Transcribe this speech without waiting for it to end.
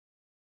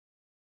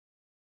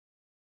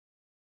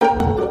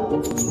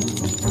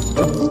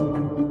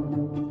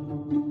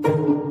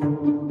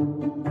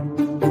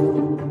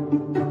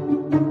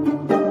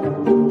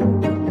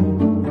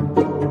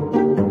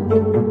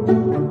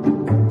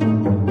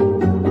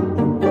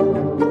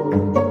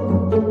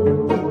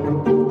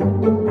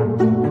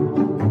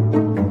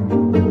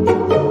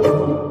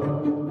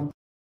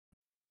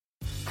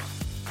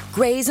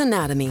Grey's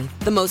Anatomy,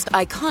 the most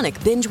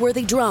iconic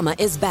binge-worthy drama,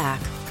 is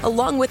back,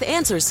 along with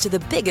answers to the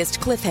biggest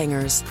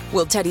cliffhangers.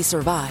 Will Teddy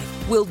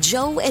survive? Will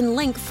Joe and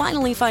Link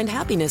finally find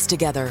happiness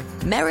together?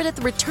 Meredith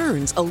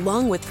returns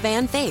along with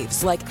fan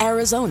faves like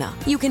Arizona.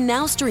 You can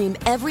now stream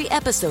every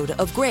episode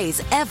of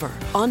Grey's ever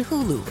on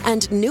Hulu,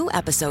 and new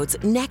episodes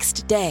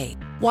next day.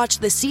 Watch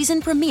the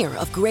season premiere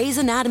of Grey's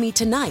Anatomy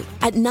tonight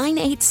at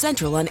 9/8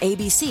 Central on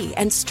ABC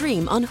and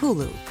stream on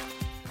Hulu.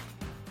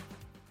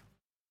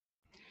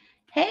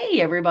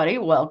 Hey, everybody.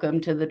 Welcome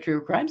to the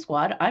True Crime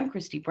Squad. I'm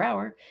Christy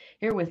Brower,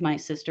 here with my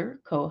sister,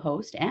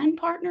 co-host, and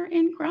partner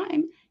in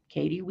crime,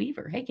 Katie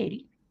Weaver. Hey,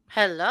 Katie.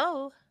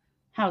 Hello.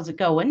 How's it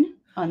going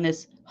on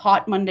this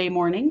hot Monday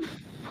morning?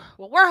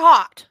 Well, we're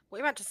hot.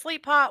 We went to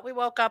sleep hot. We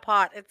woke up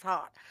hot. It's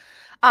hot.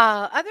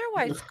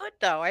 Otherwise, good,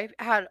 though. I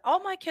had all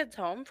my kids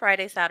home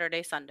Friday,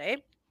 Saturday,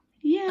 Sunday.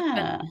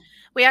 Yeah.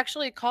 We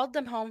actually called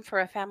them home for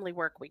a family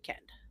work weekend.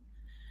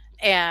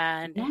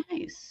 And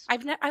nice.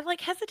 I've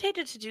like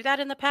hesitated to do that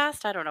in the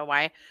past. I don't know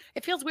why.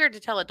 It feels weird to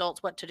tell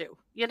adults what to do,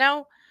 you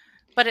know?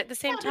 But at the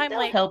same time, they'll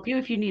like, help you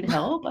if you need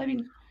help. I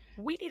mean,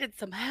 we needed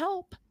some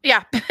help.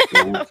 Yeah.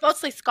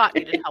 Mostly Scott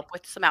needed help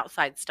with some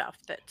outside stuff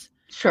that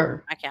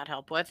sure I can't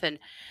help with. And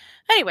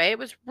anyway, it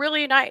was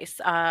really nice.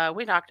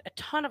 We knocked a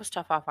ton of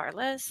stuff off our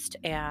list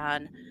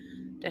and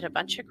did a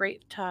bunch of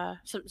great,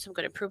 some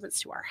good improvements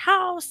to our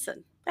house.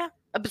 And yeah,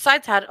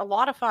 besides had a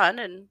lot of fun,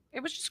 and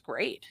it was just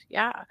great.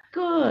 Yeah.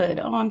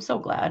 Good. Oh, I'm so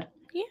glad.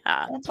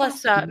 Yeah. That's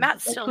Plus, awesome.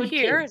 Matt's They're still good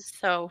here. kids.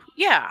 So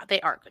yeah,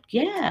 they are good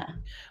kids. Yeah.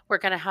 We're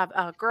going to have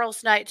a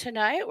girls' night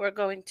tonight. We're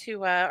going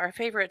to our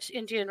favorite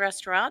Indian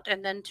restaurant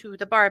and then to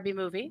the Barbie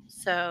movie.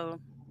 So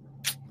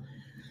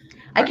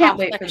I can't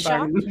wait for the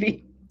Barbie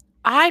movie.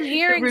 I'm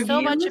hearing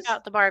so much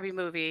about the Barbie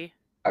movie.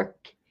 Are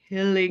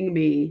killing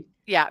me.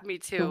 Yeah, me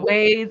too. The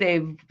way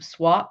they've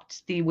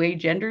swapped the way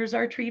genders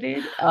are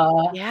treated.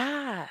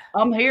 Yeah.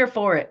 I'm here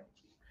for it.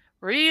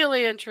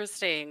 Really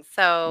interesting.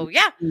 So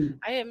yeah,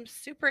 I am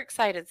super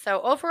excited.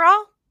 So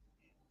overall,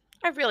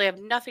 I really have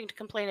nothing to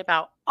complain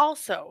about.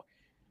 Also,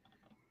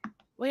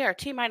 we are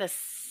T-minus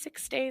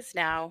 6 days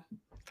now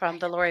from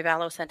the Lori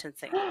Vallow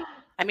sentencing.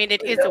 I mean,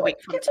 it is a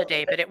week from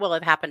today, but it will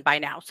have happened by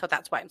now. So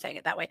that's why I'm saying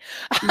it that way.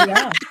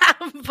 Yeah.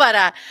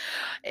 But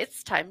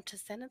it's time to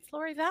sentence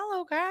Lori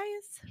Vallow,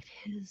 guys.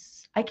 It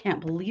is. I can't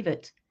believe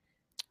it.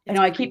 I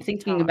know I keep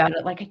thinking about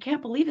it. Like, I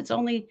can't believe it's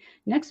only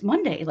next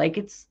Monday. Like,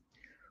 it's.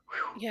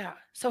 Whew. Yeah.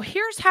 So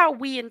here's how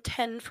we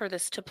intend for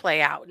this to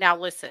play out. Now,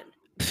 listen,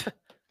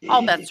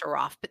 all bets are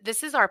off, but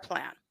this is our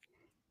plan.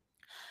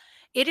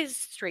 It is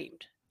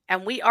streamed,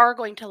 and we are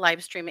going to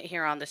live stream it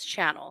here on this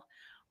channel.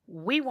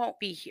 We won't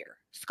be here.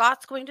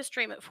 Scott's going to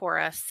stream it for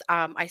us.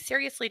 I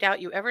seriously doubt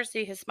you ever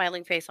see his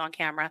smiling face on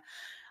camera,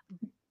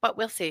 but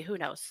we'll see. Who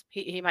knows?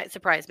 He might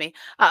surprise me,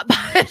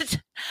 but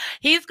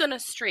he's going to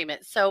stream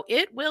it. So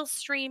it will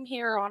stream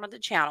here on the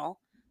channel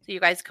so you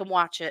guys can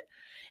watch it.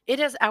 It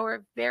is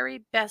our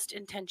very best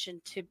intention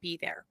to be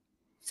there.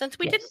 Since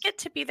we didn't get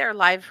to be there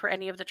live for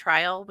any of the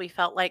trial, we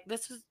felt like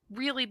this would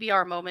really be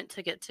our moment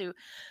to get to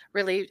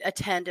really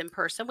attend in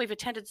person. We've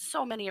attended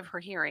so many of her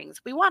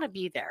hearings. We want to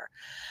be there.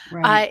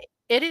 Right.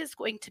 It is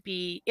going to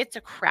be, it's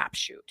a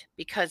crapshoot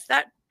because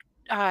that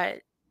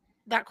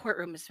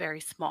courtroom is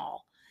very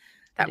small.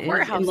 That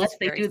courthouse unless is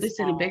they very do this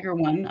small. in a bigger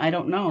one. I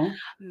don't know.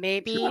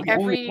 Maybe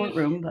every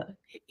courtroom, but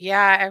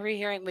every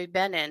hearing we've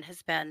been in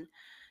has been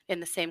in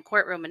the same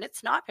courtroom, and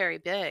it's not very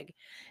big.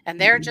 And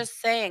they're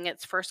just saying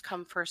it's first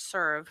come, first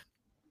serve.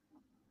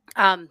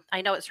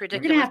 I know it's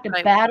ridiculous. You're gonna have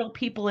to battle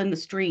people in the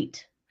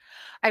street.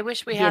 I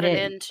wish we had an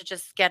in to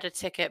just get a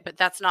ticket, but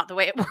that's not the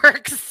way it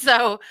works.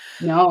 So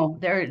no,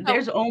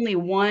 there's only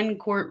one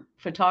court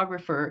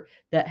photographer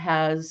that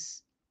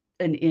has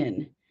an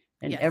in,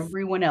 and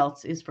everyone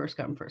else is first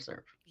come, first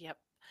serve. Yep.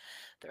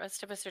 The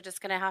rest of us are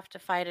just gonna have to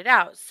fight it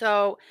out.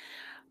 So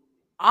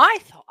I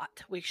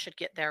thought we should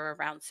get there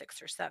around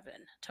 6 or 7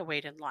 to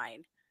wait in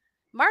line.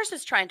 Mars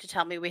is trying to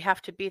tell me we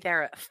have to be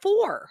there at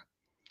 4.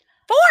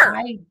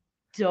 4!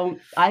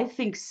 I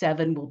think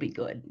 7 will be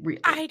good. Really.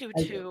 I do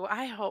too.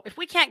 I hope. If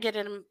we can't get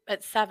in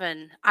at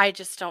 7, I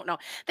just don't know.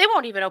 They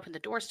won't even open the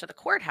doors to the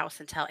courthouse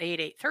until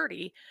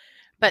 8:30,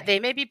 but they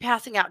may be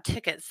passing out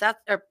tickets.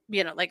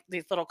 Like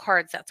these little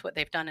cards. That's what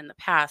they've done in the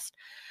past.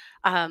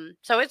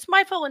 So it's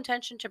my full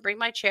intention to bring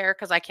my chair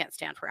because I can't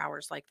stand for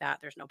hours like that.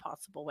 There's no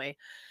possible way.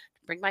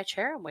 Bring my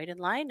chair and wait in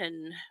line,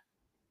 and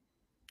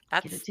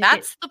that's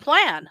the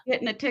plan.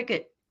 Getting a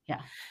ticket.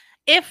 Yeah.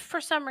 If for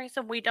some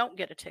reason we don't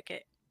get a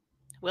ticket,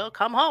 we'll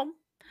come home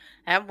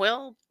and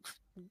we'll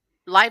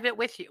live it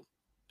with you.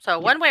 So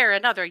one way or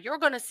another, you're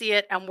going to see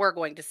it and we're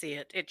going to see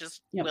it. It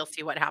just we'll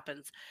see what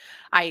happens.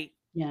 I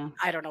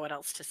don't know what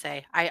else to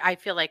say. I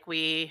feel like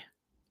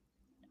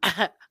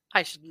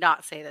I should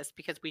not say this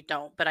because we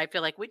don't, but I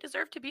feel like we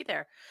deserve to be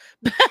there.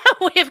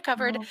 We have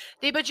covered Well,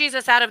 the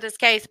bejesus out of this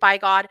case, by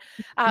God.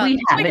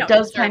 we have. We It don't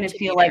does deserve kind of to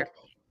feel be like there.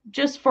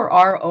 just for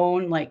our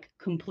own like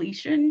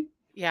completion.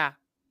 Yeah. I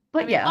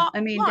But mean, yeah,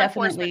 I mean, law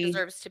enforcement definitely.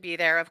 deserves to be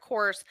there, of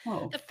course.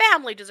 Oh, The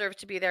family deserves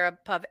to be there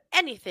above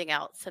anything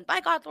else, and by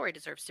God, Lori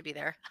deserves to be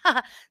there.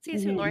 See you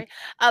soon, mhm, Lori.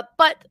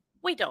 But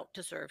we don't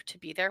deserve to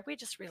be there. We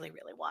just really,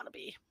 really want to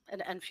be,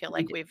 and feel we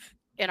like do. we've,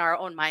 in our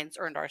own minds,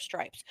 earned our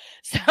stripes.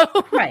 So,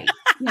 Right.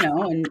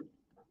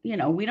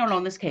 And we don't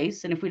own this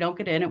case, and if we don't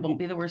get in, it won't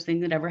be the worst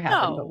thing that ever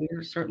happened, but no,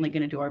 we're certainly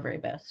going to do our very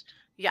best.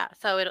 yeah.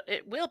 So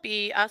it will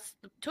be us,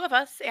 the two of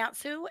us, Aunt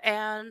Sue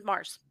and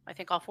Mars. I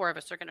think all four of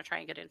us are going to try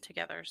and get in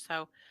together.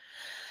 So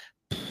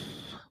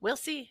we'll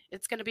see.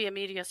 It's going to be a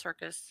media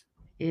circus.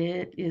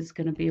 It is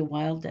going to be a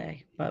wild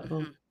day, but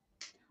Hmm.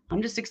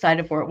 I'm just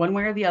excited for it. One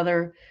way or the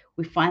other,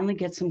 we finally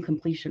get some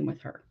completion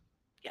with her.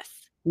 Yes.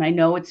 And I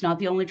know it's not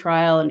the only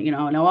trial, and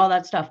I know all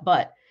that stuff,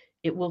 but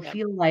it will Yep.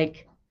 feel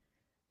like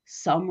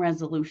some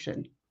resolution.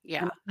 And Yeah,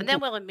 I and think then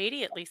we'll we'll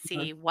immediately get her.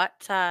 see what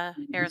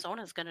Mhm.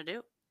 Arizona's going to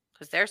do,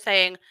 because they're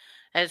saying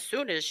as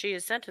soon as she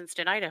is sentenced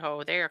in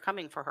Idaho, they are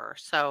coming for her.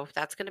 So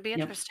that's going to be Yep.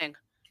 interesting.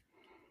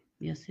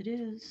 Yes, it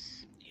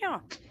is. Yeah.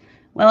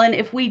 Well, and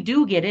if we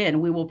do get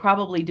in, we will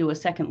probably do a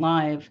second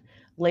live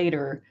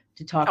later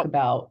to talk Oh,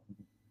 about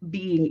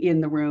being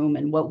in the room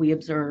and what we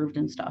observed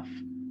and stuff.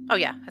 oh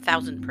yeah,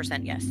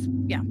 1,000% yes.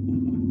 Yeah.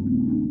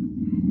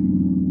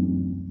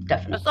 As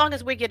Definitely. long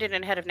as we get in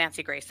ahead of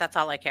Nancy Grace, that's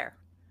all I care.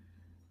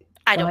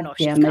 I don't know God if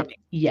she's damn it. coming.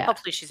 Yeah.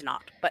 Hopefully she's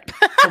not, but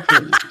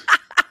Hopefully not.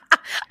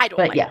 I don't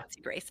But like yeah,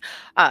 Nancy Grace.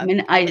 I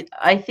mean, I It's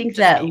I think just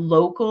that me.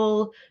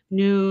 local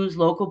news,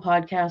 local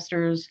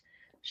podcasters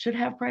should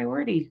have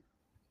priority.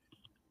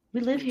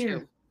 We live Me here.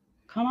 too.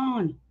 Come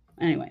on.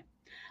 Anyway.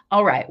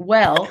 All right.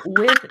 Well,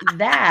 with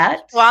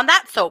that, Well, on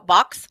that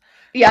soapbox.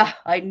 yeah,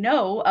 I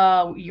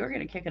know you're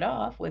going to kick it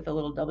off with a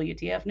little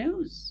WTF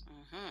news.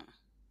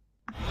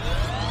 Hmm.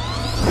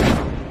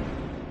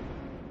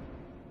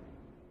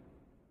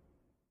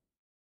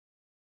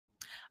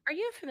 Are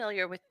you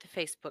familiar with the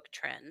Facebook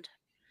trend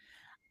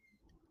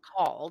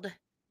called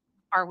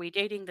 "Are we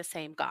dating the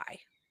same guy?"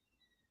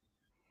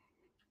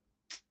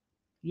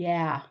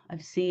 Yeah,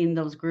 I've seen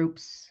those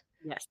groups.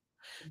 Yes.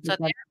 So Look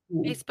like,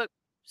 there are Facebook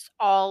groups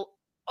all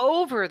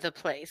over the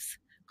place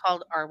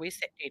called "Are we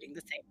dating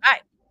the same guy?"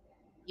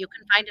 You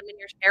can find them in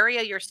your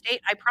area, your state.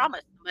 I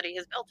promise somebody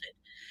has built it.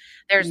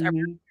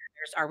 mhm.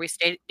 There's "Are we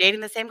dating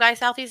the same guy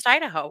Southeast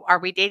Idaho?" "Are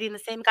we dating the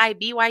same guy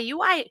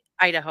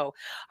Idaho?"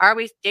 "Are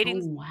we Oh, dating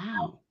the same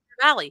wow.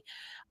 guy Valley?"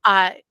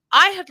 Uh,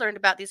 I had learned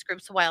about these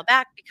groups a while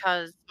back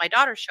because my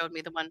daughter showed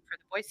me the one for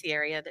the Boise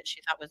area that she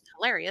thought was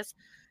hilarious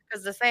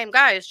because the same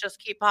guys just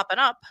keep popping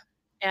up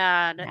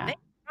and Yeah. they're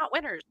not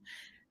winners.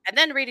 And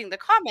then reading the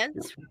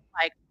comments No. from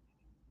like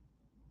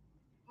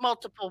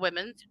multiple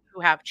women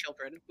who have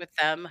children with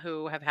them,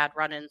 who have had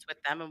run ins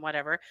with them and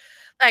whatever,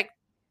 like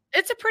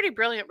it's a pretty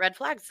brilliant red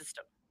flag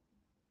system.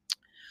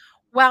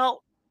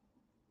 Well,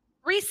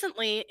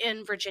 recently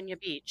in Virginia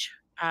Beach,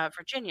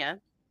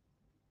 Virginia,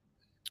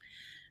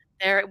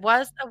 there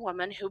was a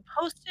woman who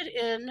posted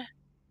in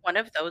one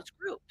of those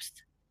groups.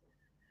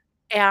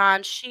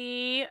 And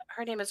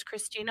her name is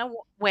Christina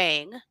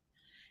Wang.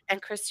 And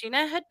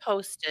Christina had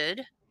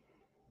posted,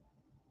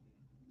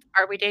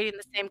 "Are we dating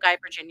the same guy,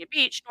 Virginia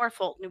Beach,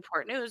 Norfolk,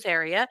 Newport News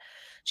area?"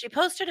 She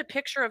posted a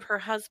picture of her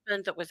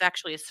husband that was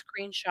actually a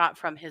screenshot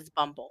from his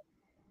Bumble,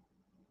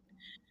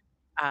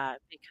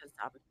 because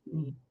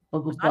obviously it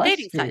was on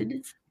dating Busted.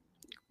 sites.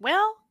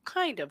 Well,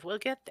 kind of. We'll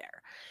get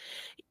there.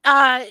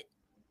 Uh,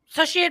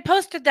 so she had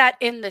posted that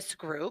in this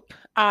group,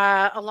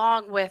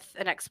 along with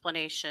an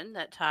explanation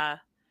that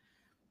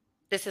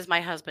 "This is my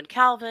husband,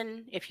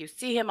 Calvin. If you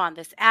see him on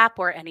this app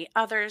or any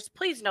others,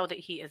 please know that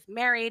he is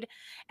married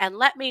and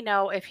let me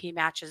know if he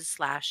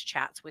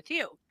matches/chats with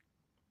you."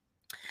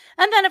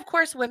 And then, of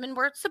course, women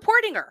were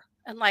supporting her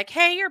and like,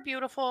 "Hey, you're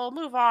beautiful.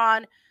 Move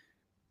on.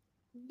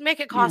 Make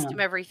it cost Yeah. him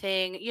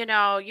everything.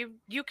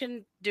 You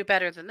can do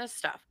better than this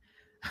stuff."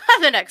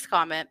 The next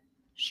comment,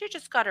 "She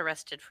just got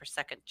arrested for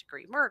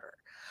second-degree murder."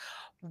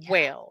 Yeah.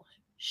 Well,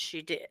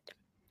 she did.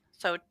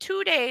 So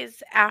 2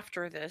 days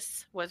after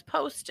this was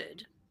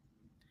posted,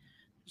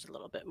 there's a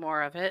little bit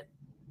more of it.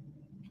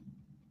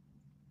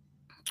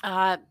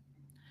 Uh,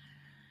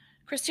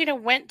 Christina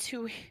went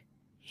to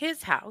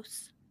his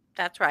house.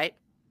 That's right,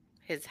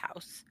 his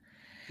house.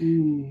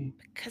 Mm.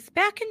 Because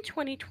back in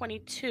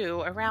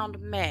 2022, around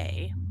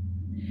May,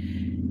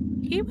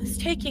 he was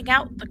taking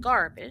out the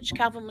garbage.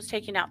 Calvin was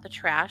taking out the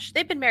trash.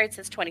 They've been married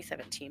since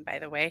 2017, by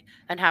the way,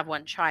 and have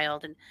one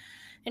child. And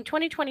in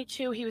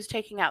 2022, he was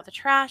taking out the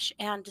trash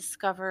and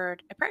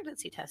discovered a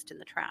pregnancy test in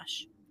the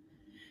trash,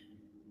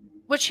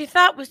 which he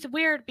thought was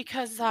weird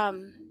because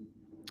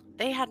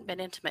they hadn't been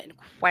intimate in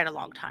quite a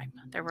long time.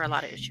 There were a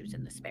lot of issues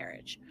in this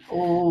marriage.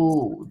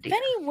 Oh, Then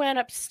dear. he went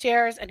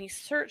upstairs and he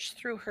searched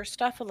through her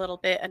stuff a little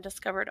bit and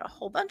discovered a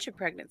whole bunch of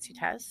pregnancy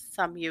tests,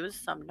 some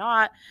used, some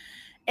not,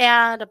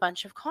 and a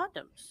bunch of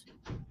condoms.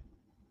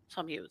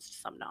 Some used,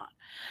 some not.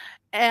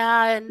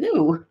 And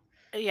Ew.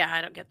 yeah,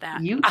 I don't get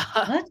that. You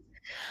what?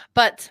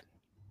 But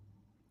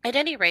at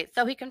any rate,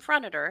 though he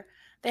confronted her,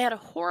 they had a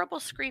horrible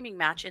screaming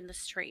match in the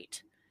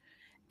street.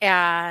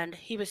 And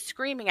he was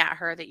screaming at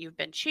her that you've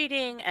been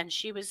cheating, and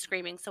she was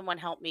screaming, "Someone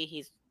help me,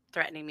 he's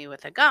threatening me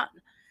with a gun."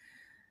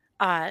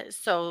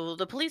 So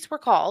the police were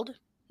called,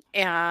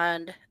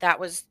 and that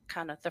was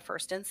kind of the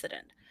first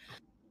incident.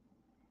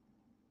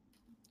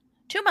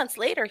 2 months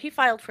later, he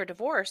filed for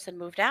divorce and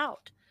moved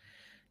out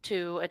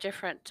to a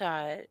different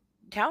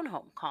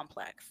townhome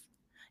complex.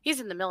 He's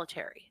in the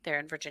military there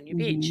in Virginia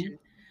Beach, Mhm.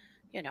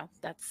 and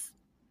that's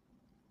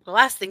the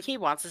last thing he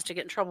wants is to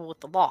get in trouble with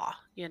the law.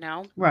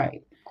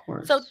 Right,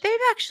 of So course. they've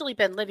actually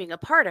been living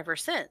apart ever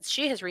since.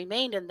 She has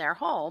remained in their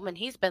home and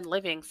he's been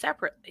living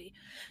separately.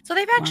 So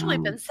they've actually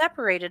Wow. been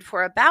separated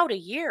for about a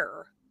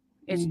year.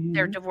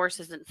 Their Mhm. divorce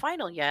isn't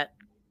final yet.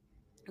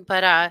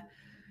 But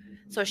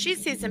so she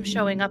sees him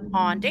showing up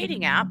on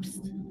dating apps.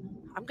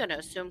 I'm going to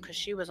assume because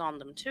she was on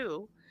them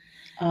too.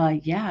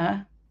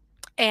 Yeah.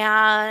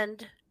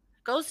 And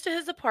goes to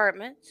his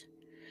apartment.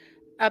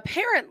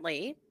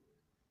 Apparently,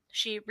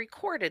 she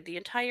recorded the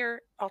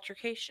entire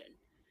altercation.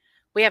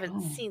 We haven't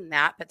Oh. seen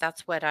that, but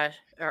that's what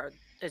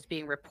is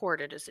being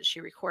reported, is that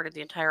she recorded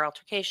the entire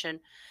altercation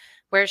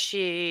where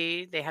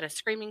they had a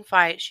screaming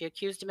fight. She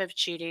accused him of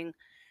cheating.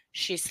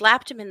 She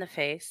slapped him in the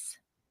face,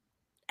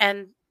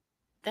 and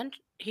then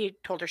he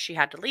told her she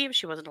had to leave.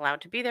 She wasn't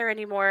allowed to be there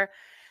anymore,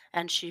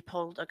 and she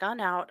pulled a gun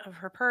out of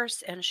her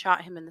purse and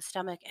shot him in the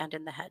stomach and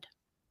in the head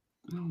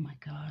Oh my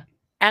God.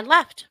 and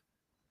left.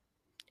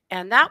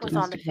 And that was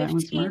on the Domestic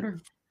violence 15th,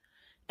 murder.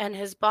 and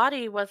his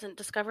body wasn't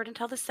discovered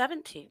until the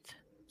 17th.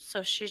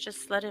 So she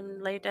just let him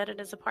lay dead in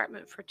his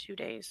apartment for 2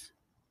 days.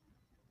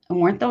 And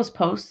weren't those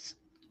posts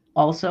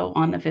also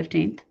on the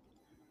 15th?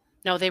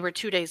 No, they were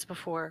 2 days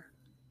before.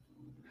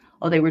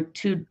 Oh, they were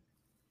 2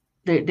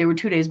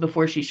 days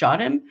before she shot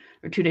him,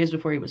 or 2 days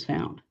before he was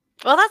found?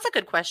 Well, that's a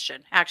good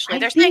question, actually. I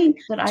They're saying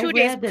think that I 2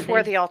 days read that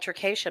before they the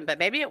altercation, but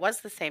maybe it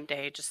was the same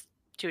day, just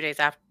 2 days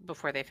after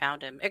before they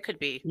found him. It could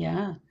be.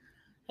 yeah.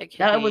 It could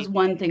That be. was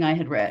one thing I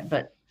had read,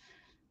 but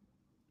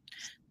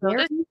So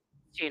this scary.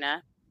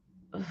 Gina,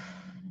 who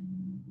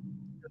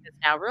has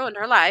now ruined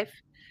her life,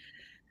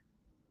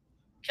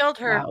 killed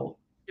her Wow.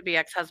 to be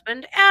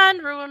ex-husband,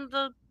 and ruined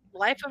the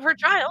life of her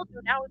child,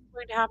 who now is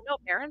going to have no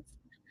parents,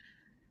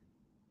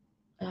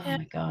 Oh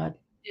and my God.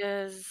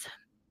 is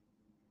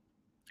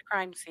the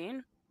crime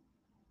scene.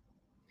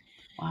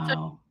 So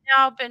Wow. she's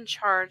now been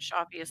charged,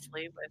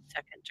 obviously, with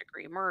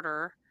second-degree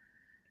murder.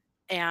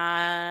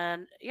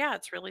 And yeah,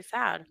 it's really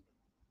sad.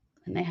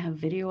 And they have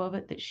video of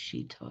it that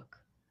she took.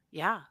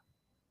 Yeah.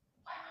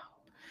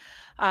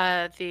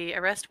 Wow. The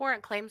arrest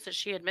warrant claims that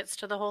she admits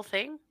to the whole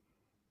thing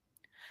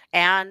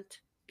and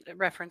it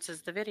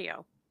references the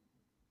video.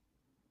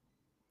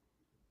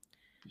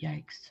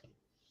 Yikes.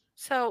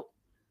 So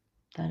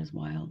That is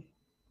wild.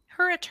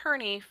 her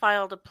attorney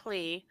filed a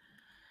plea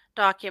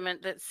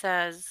document that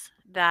says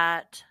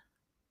that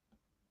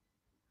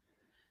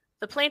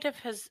the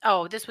plaintiff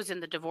this was in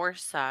the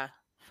divorce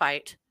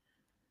fight.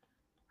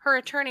 Her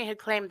attorney had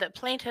claimed that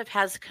plaintiff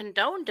has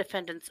condoned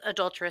defendant's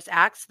adulterous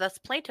acts, thus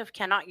plaintiff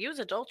cannot use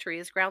adultery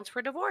as grounds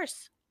for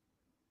divorce.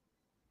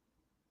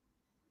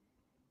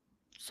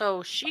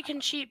 So she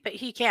can cheat, but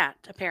he can't,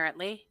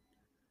 apparently.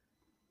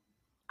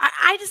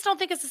 I just don't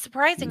think it's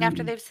surprising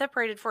after they've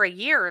separated for a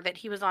year that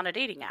he was on a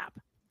dating app.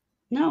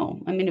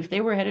 No. I mean, if they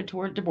were headed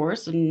toward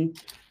divorce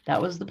and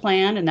that was the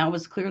plan and that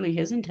was clearly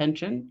his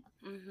intention,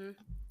 Mm-hmm.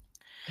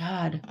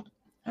 God,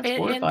 that's In this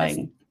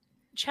horrifying.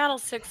 Channel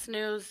 6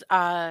 News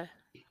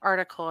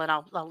article, and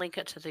I'll link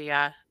it to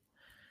the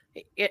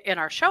in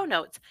our show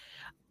notes,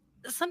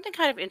 something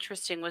kind of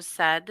interesting was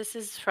said. This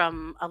is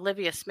from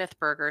Olivia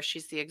Smithberger.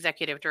 She's the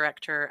executive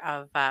director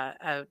of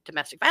a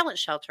domestic violence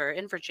shelter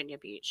in Virginia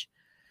Beach.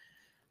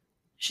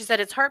 She said,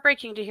 "It's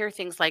heartbreaking to hear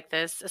things like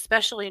this,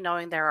 especially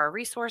knowing there are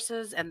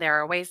resources and there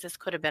are ways this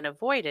could have been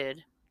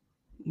avoided."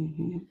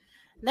 Mm-hmm.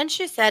 Then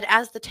she said,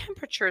 "As the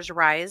temperatures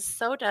rise,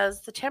 so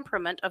does the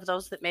temperament of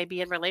those that may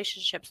be in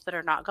relationships that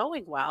are not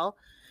going well.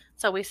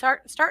 So we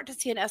start to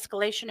see an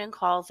escalation in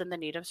calls and the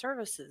need of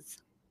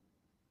services."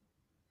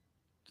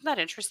 Isn't that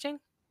interesting?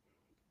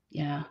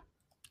 Yeah.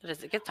 That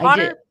as it gets I did.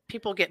 hotter,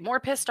 people get more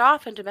pissed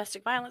off and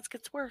domestic violence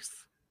gets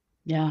worse.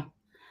 Yeah.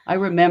 I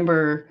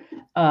remember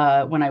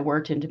when I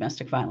worked in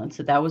domestic violence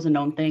that was a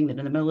known thing, that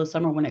in the middle of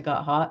summer when it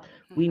got hot,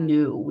 we Mhm.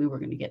 knew we were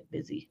going to get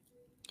busy.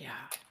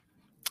 Yeah.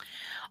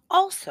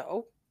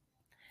 Also,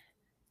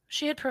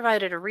 she had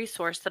provided a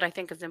resource that I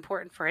think is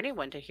important for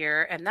anyone to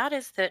hear, and that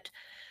is that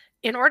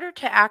in order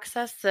to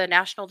access the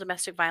National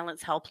Domestic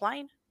Violence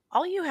Helpline,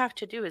 all you have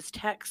to do is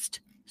text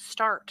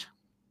START.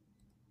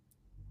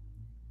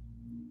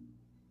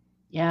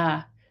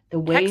 Yeah. The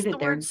way Text the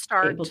that word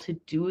they're able START. to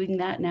doing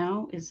that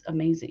now is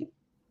amazing.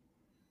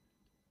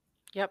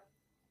 Yep.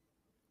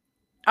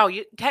 Oh,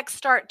 you text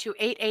START to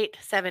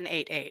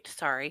 88788.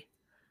 Sorry.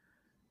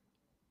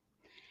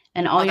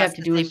 And all Oh, you have that's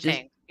to the do same is just,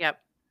 thing.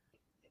 Yep.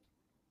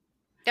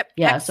 Yep.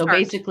 yeah. Text So START.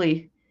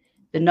 basically,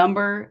 The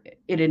number,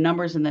 it in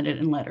numbers and then it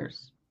in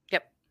letters.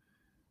 Yep.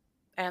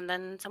 And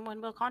then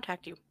someone will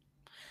contact you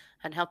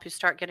and help you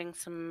start getting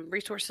some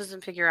resources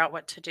and figure out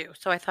what to do.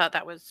 So I thought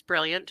that was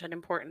brilliant and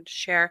important to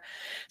share.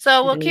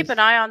 So It we'll keep an is.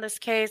 eye on this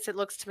case. It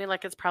looks to me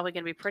like it's probably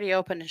going to be pretty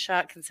open and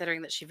shut,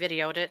 considering that she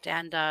videoed it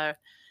and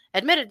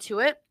admitted to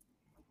it.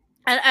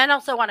 And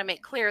also want to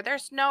make clear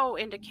there's no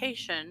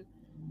indication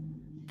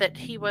that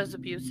he was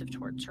abusive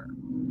towards her,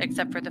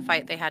 except for the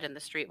fight they had in the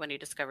street when he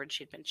discovered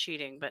she'd been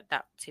cheating. But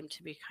that seemed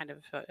to be kind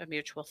of a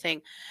mutual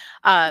thing.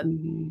 Uh,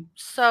 Hmm.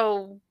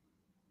 so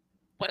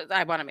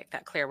I want to make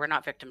that clear. We're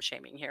not victim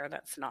shaming here.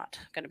 That's not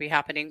going to be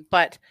happening.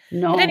 But at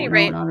No, any no,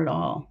 rate, not at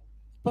all.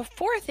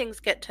 before things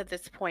get to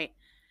this point,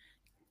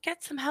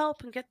 get some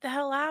help and get the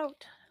hell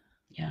out.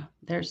 Yeah,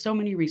 there's so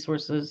many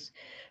resources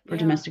for Yeah.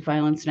 domestic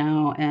violence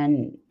now,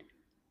 and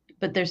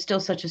but there's still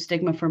such a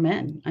stigma for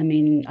men. I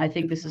mean, I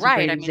think this is a Right.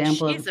 great I mean,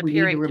 example she's of we need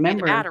to appearing to be the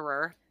remember,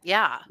 batterer.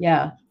 Yeah.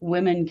 yeah,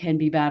 women can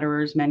be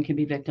batterers, men can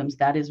be victims.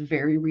 That is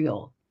very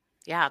real.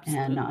 Yeah,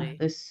 And absolutely.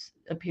 this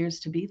appears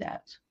to be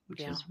that,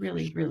 which Yeah, is for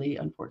really, sure. really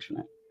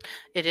unfortunate.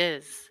 It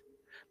is.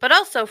 But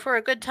also, for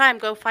a good time,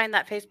 go find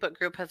that Facebook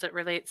group as it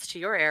relates to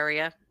your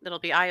area. It'll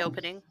be eye Oh,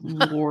 opening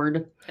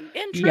Lord. and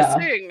Yeah.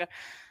 interesting.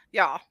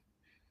 Yeah.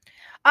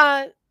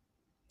 Uh,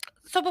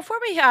 so before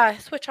we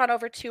switch on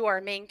over to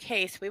our main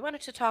case, we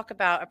wanted to talk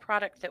about a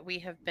product that we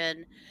have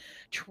been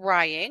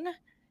trying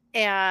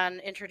and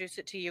introduce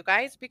it to you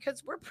guys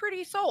because we're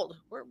pretty sold.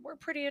 We're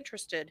pretty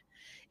interested.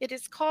 It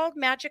is called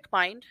Magic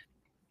Mind.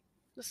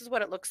 This is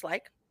what it looks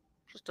like.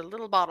 Just a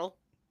little bottle.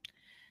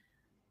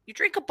 You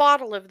drink a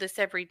bottle of this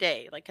every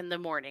day, like in the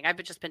morning.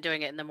 Just been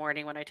doing it in the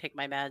morning when I take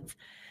my meds.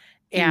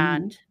 Hmm.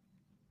 And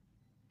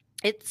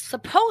it's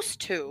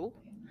supposed to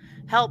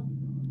help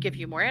give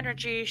you more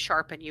energy,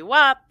 sharpen you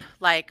up,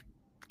 like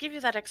give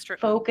you that extra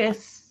oomph,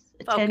 Focus,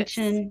 focus.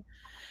 attention.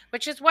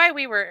 Which is why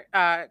we were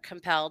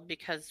compelled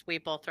because we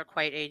both are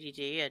quite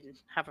ADD and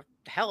have a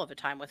hell of a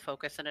time with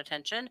focus and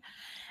attention.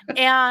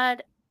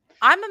 And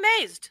I'm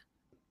amazed.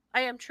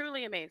 I am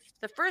truly amazed.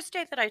 The first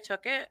day that I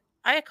took it,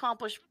 I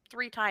accomplished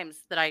 3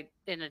 times that I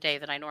in a day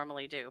that I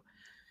normally do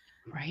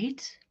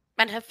Right?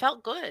 and have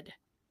felt good.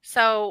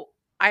 So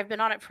I've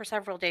been on it for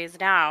several days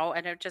now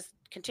and I'm just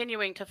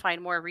continuing to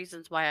find more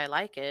reasons why I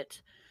like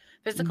it.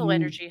 Physical Hmm.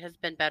 energy has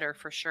been better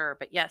for sure.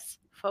 But yes,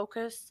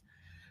 focus,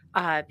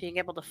 being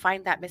able to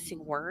find that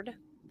missing word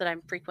that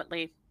I'm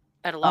frequently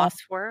at a Oh, loss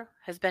for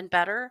has been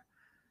better.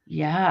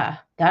 yeah.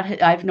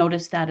 I've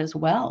noticed that as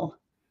well.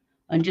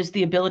 And just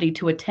the ability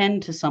to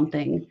attend to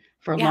something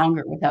for Yeah,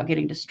 longer without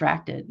getting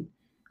distracted,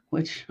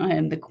 which I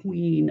am the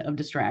queen of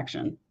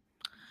distraction.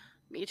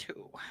 me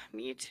too.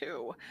 Me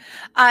too.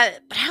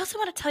 But I also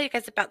want to tell you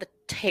guys about the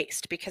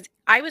taste because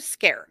I was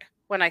scared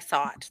when I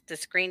saw it.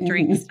 This green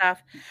drink Hmm.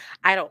 stuff.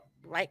 I don't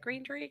like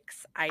green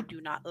drinks. I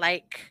do not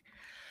like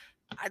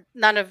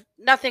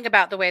nothing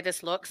about the way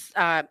this looks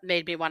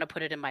made me want to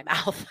put it in my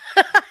mouth.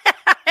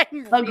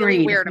 I'm really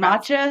Agreed. weird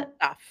about Matcha,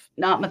 stuff.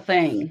 not my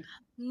thing.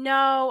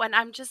 No, and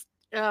I'm just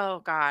oh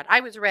god, I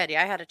was ready.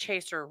 I had a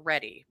chaser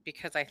ready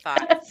because I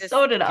thought if this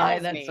So did I.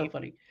 kills That's so me,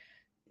 funny.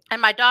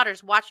 and my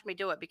daughters watched me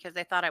do it because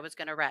they thought I was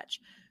going to retch,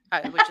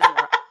 which is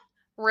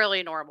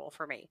really normal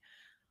for me.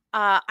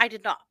 I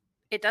did not.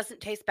 It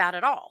doesn't taste bad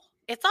at all.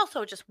 It's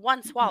also just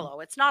one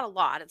swallow. It's not a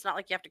lot. It's not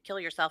like you have to kill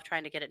yourself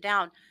trying to get it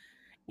down.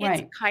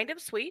 It's Right. kind of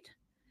sweet.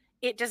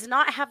 It does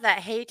not have that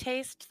hay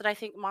taste that I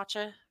think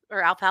matcha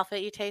or alfalfa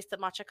y taste that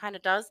matcha kind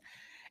of does.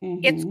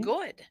 It's Hmm.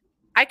 good.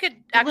 I could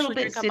A little actually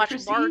bit drink a much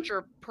citrusy.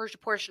 larger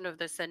portion of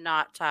this and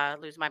not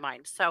lose my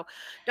mind. So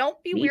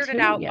don't be Me weirded too.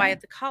 out by Yeah.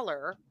 the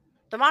color.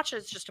 The matcha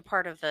is just a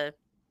part of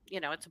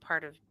it's a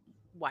part of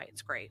why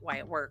it's great, why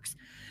it works.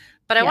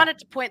 But I Yeah. wanted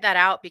to point that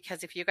out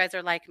because if you guys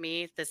are like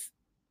me,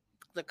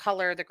 the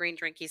color, the green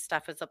drinky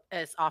stuff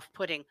is off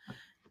putting.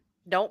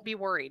 Don't be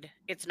worried.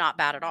 It's not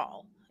bad at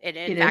all. And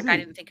in It fact, I isn't.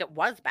 didn't think it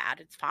was bad.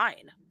 It's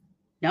fine.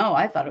 No,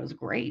 I thought it was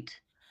great.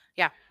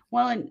 Yeah.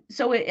 Well, and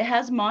so it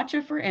has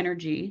matcha for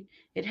energy.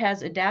 It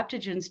has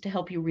adaptogens to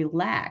help you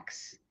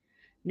relax,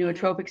 Hmm.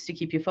 nootropics to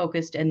keep you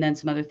focused, and then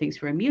some other things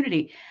for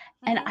immunity.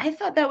 And Hmm. I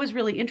thought that was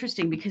really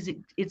interesting because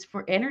it's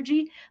for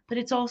energy, but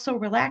it's also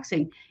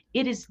relaxing.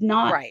 It is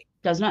not, Right.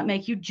 does not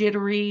make you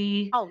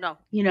jittery, Oh no.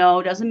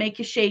 doesn't make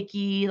you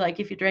shaky like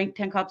if you drank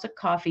 10 cups of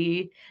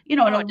coffee, and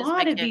Oh, a it doesn't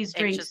lot make of you these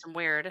anxious drinks, and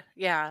weird.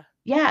 Yeah.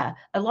 yeah,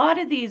 a lot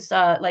of these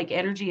like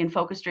energy and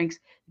focus drinks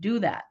do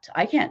that.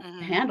 I can't Hmm.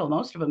 handle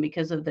most of them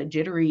because of the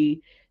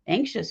jittery,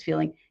 anxious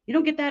feeling. You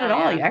don't get that at Oh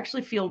all. yeah. You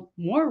actually feel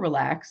more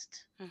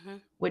relaxed, Hmm.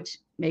 which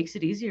makes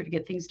it easier to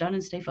get things done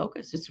and stay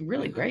focused. It's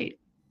really Hmm. great.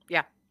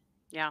 Yeah.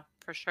 Yeah,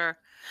 for sure.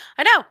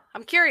 I know.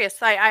 I'm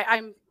curious.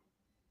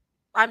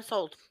 I'm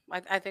sold.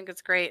 I think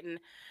it's great. And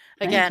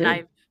I am again, too.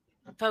 I've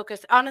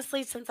focused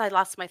honestly since I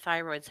lost my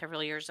thyroid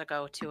several years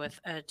ago to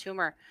a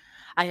tumor.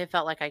 I have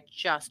felt like I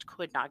just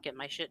could not get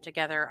my shit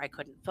together. I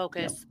couldn't Yep.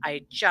 focus.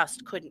 I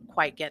just couldn't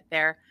quite get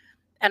there.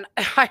 And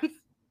I'm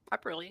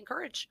really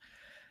encouraged.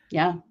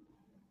 Yeah,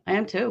 I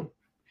am too.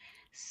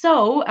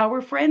 So,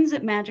 our friends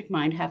at Magic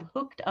Mind have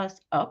hooked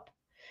us up.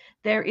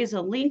 There is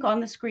a link on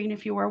the screen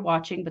if you are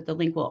watching, but the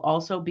link will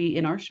also be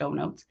in our show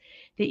notes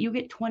that you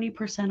get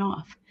 20%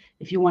 off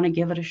if you want to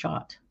give it a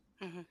shot.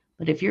 Mm-hmm.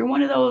 But if you're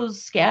one of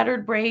those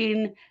scattered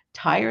brain,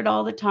 tired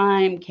all the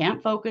time,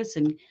 can't focus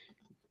and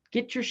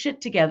get your shit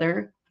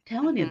together, I'm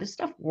telling you, Mm-hmm. this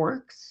stuff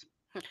works.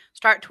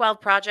 Start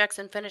 12 projects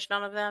and finish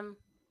none of them.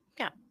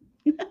 Yeah.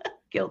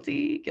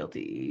 Guilty,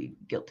 guilty,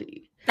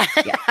 guilty.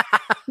 Yeah.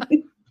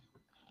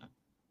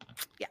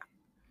 Yeah.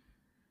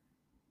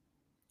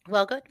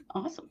 Well, good.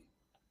 Awesome.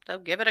 So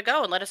give it a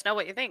go and let us know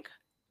what you think.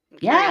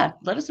 Yeah,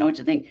 let us know what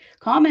you think.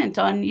 Comment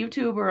on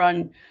YouTube or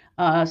on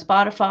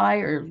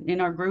Spotify or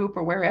in our group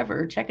or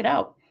wherever. Check it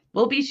out.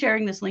 We'll be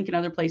sharing this link in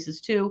other places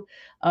too,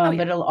 but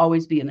it'll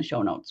always be in the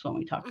show notes when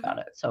we talk about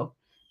it. So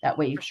that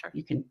way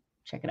you can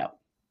check it out.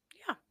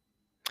 Yeah.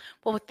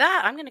 Well, with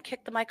that, I'm going to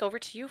kick the mic over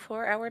to you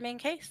for our main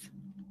case.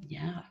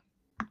 Yeah.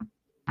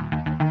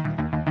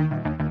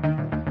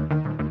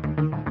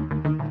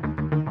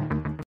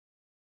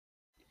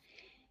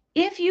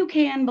 If you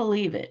can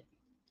believe it,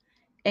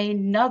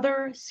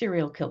 another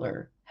serial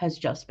killer has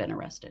just been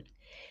arrested.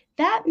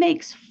 That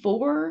makes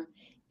 4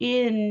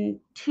 in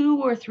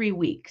 2 or 3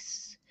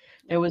 weeks.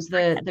 There was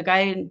the guy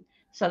in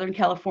Southern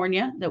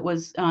California that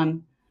was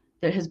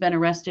that has been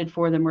arrested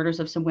for the murders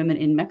of some women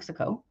in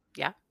Mexico.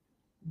 Yeah.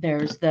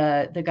 There's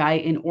the guy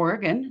in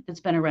Oregon that's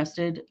been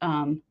arrested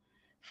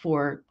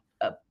for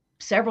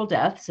several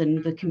deaths,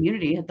 and the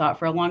community had thought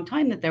for a long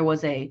time that there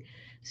was a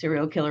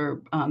serial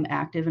killer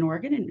active in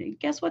Oregon, and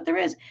guess what there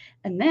is.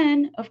 And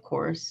then, of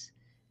course,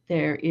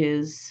 there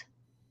is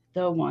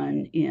the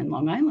one in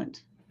Long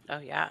Island. Oh,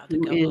 yeah.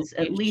 Who is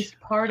at least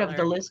part of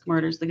the Lisk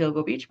murders, the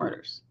Go-Go Beach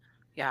murders.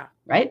 Yeah.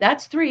 Right?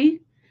 That's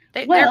 3.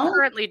 They're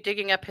currently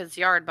digging up his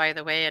yard, by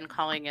the way, and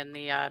calling in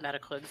the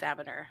medical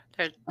examiner.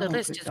 The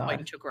list is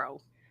going to grow.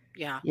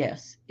 Yeah.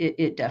 Yes,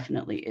 it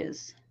definitely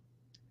is.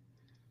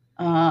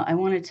 I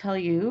want to tell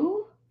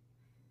you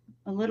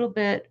a little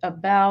bit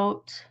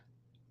about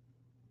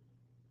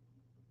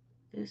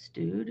this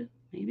dude,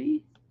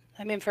 maybe.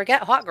 I mean,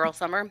 forget hot girl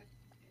summer.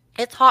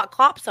 It's hot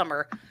cop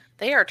summer.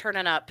 They are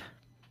turning up.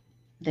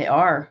 They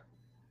are.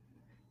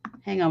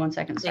 Hang on one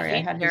second. Sorry,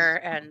 I had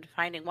here and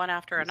finding one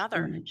after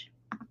another. Image.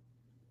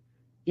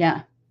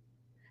 Yeah,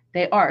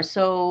 they are.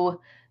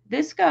 So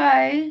this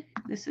guy,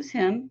 this is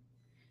him.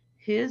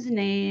 His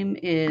name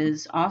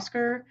is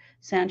Oscar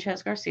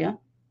Sanchez Garcia.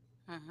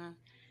 Mm-hmm.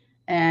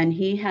 And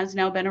he has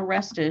now been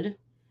arrested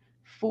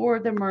for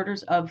the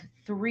murders of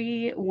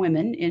 3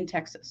 women in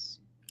Texas.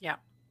 Yeah.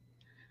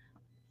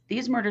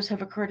 These murders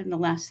have occurred in the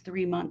last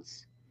 3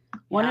 months.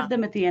 One of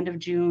them at the end of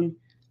June,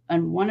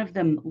 and one of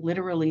them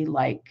literally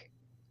like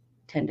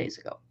 10 days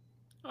ago.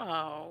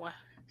 Oh.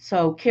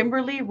 So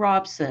Kimberly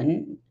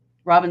Robinson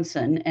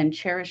and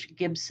Cherish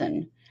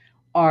Gibson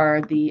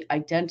are the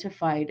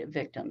identified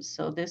victims.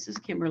 So this is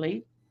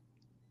Kimberly,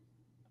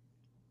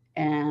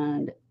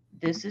 and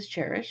this is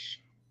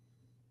Cherish.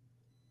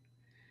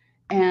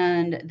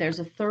 And there's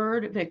a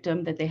third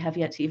victim that they have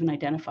yet to even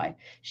identify.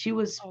 She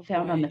was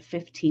found on the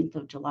 15th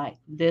of July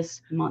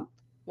this month.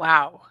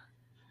 Wow.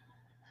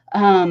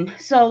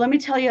 So let me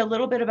tell you a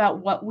little bit about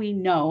what we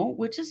know,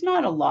 which is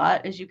not a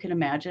lot, as you can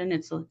imagine.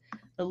 It's a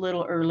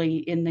little early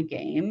in the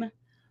game,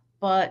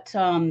 but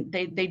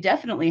they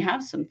definitely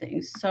have some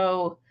things.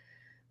 So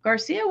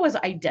Garcia was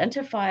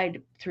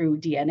identified through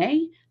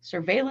DNA,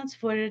 surveillance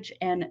footage,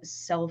 and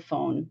cell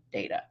phone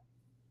data.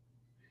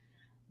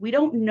 We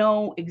don't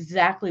know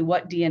exactly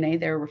what DNA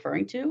they're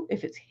referring to.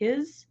 If it's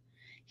his,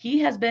 he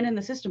has been in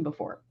the system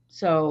before.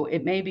 So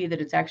it may be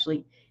that it's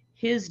actually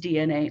his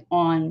DNA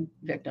on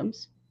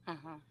victims.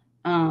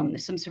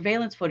 Some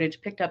surveillance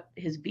footage picked up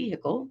his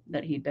vehicle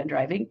that he'd been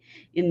driving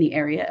in the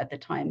area at the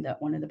time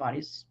that one of the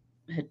bodies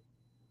had,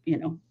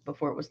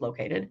 before it was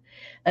located.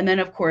 And then,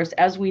 of course,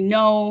 as we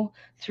know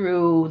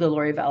through the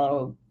Lori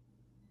Vallow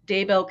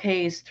Daybell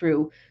case,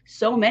 through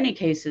so many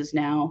cases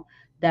now,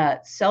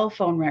 that cell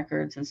phone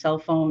records and cell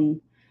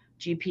phone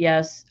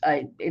GPS,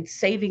 it's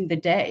saving the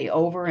day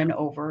over and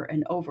over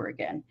and over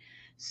again.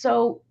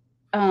 So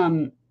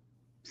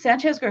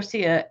Sanchez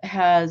Garcia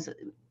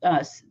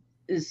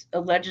is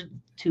alleged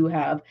to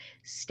have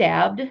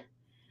stabbed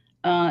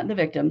the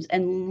victims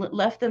and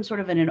left them sort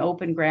of in an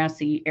open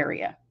grassy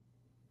area.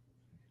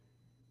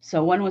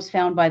 So one was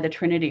found by the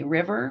Trinity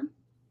River.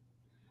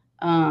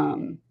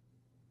 Another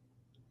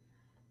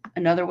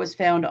was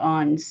found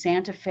on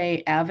Santa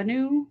Fe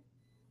Avenue.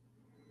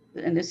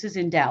 And this is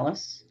in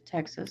Dallas,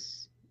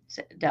 Texas,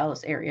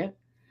 Dallas area.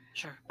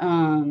 Sure.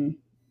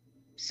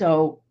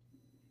 So,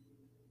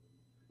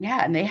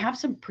 yeah, and they have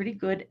some pretty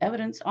good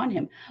evidence on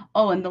him.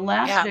 Oh, and the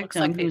last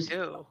victim, who's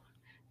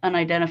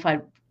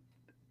unidentified,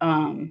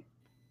 found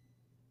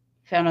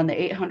on the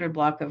 800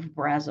 block of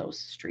Brazos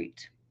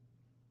Street.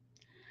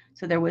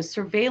 So there was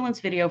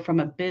surveillance video from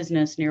a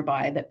business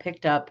nearby that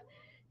picked up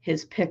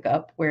his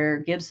pickup where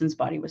Gibson's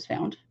body was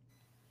found.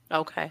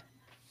 Okay.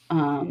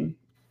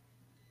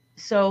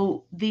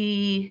 So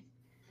the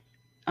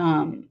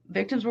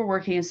victims were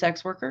working as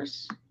sex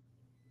workers.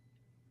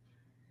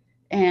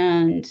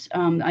 And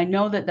I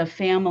know that the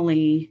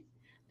family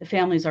the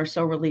families are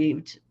so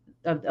relieved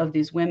of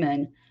these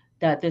women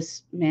that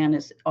this man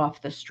is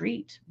off the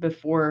street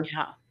before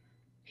Yeah.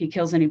 he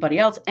kills anybody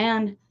else.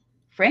 And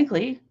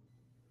frankly,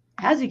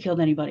 has he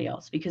killed anybody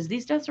else? Because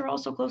these deaths are all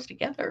so close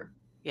together.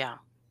 Yeah.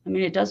 I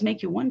mean, it does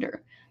make you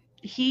wonder.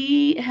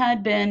 He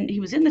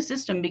was in the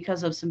system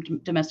because of some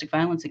domestic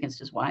violence against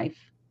his wife.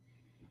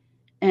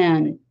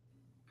 And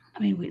I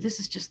mean, this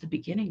is just the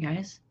beginning,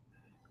 guys.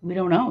 We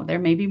don't know. There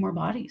may be more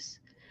bodies.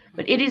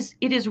 But it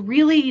is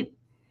really,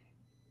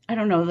 I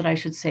don't know that I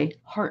should say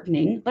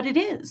heartening, but it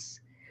is.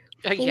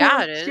 Yeah,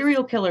 4 it is.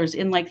 serial killers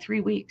in like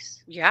 3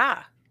 weeks.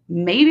 Yeah.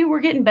 Maybe we're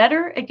getting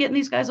better at getting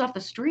these guys off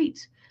the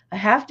streets. I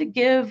have to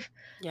give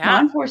law Yeah.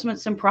 enforcement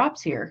some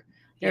props here.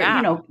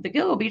 Yeah. The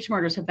Gilgo Beach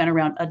murders have been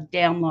around a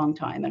damn long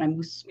time, and I'm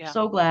Yeah.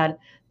 so glad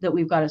that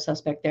we've got a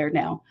suspect there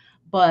now.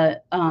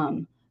 But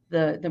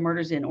the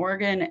murders in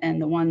Oregon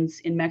and the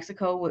ones in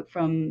Mexico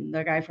from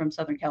the guy from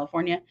Southern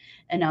California,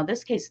 and now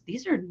this case,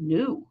 these are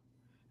new.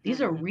 These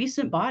are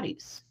recent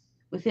bodies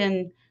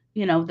within,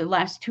 the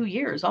last 2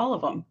 years, all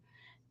of them.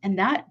 And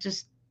that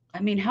just, I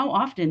mean, how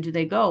often do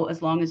they go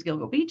as long as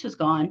Gilgo Beach is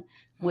gone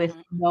with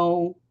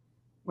no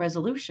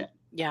resolution?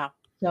 Yeah.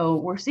 So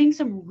we're seeing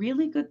some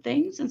really good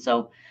things. And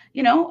so,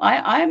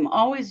 I'm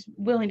always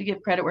willing to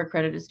give credit where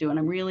credit is due. And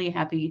I'm really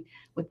happy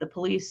with the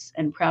police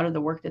and proud of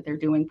the work that they're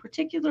doing,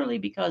 particularly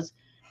because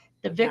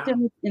the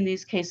victims in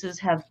these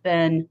cases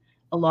a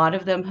lot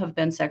of them have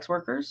been sex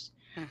workers.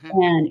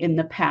 And in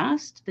the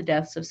past, the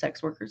deaths of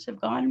sex workers have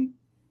gone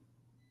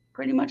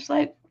pretty much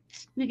like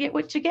you get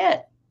what you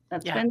get.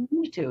 That's been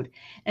the attitude.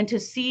 And to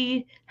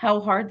see how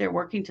hard they're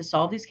working to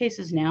solve these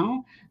cases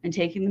now and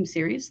taking them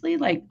seriously,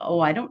 like, oh,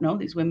 I don't know,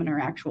 these women are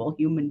actual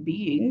human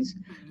beings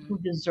who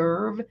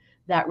deserve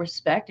that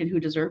respect and who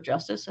deserve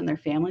justice, and their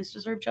families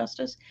deserve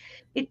justice.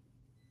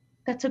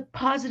 That's a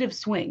positive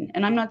swing.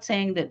 And I'm not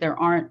saying that there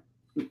aren't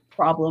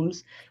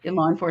problems in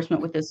law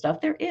enforcement with this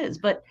stuff. There is,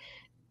 but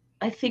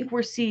I think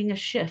we're seeing a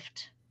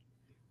shift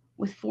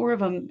with 4 of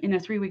them in a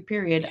 3-week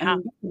period. I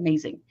mean, that's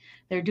amazing.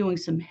 They're doing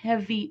some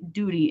heavy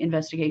duty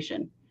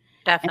investigation.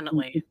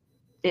 Definitely.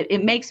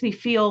 It makes me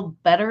feel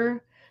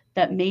better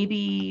that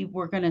maybe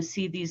we're going to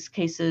see these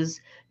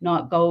cases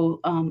not go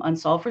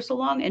unsolved for so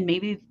long, and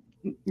maybe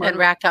and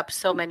rack up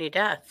so many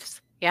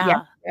deaths.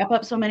 Yeah. Wrap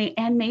up so many,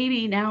 and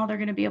maybe now they're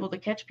going to be able to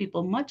catch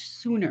people much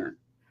sooner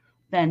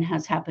than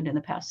has happened in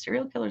the past.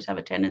 Serial killers have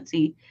a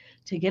tendency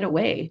to get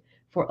away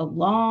for a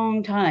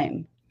long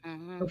time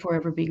before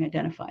ever being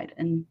identified.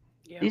 And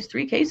these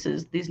 3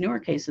 cases, these newer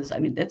cases, I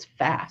mean, that's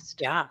fast.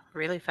 Yeah,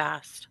 really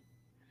fast.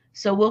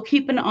 So we'll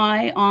keep an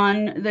eye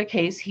on the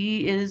case.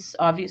 He is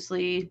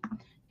obviously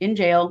in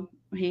jail.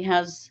 He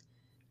has,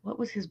 what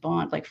was his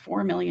bond? Like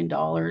 $4 million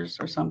or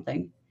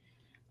something.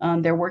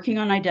 They're working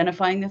on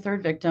identifying the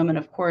 3rd victim. And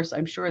of course,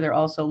 I'm sure they're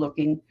also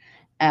looking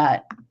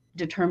at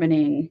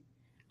determining,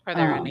 are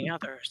there any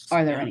others?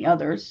 Are there any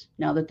others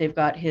now that they've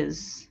got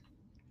his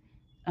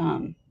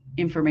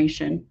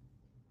information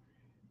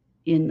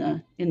in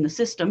the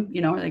system?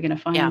 Are they going to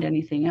find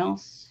anything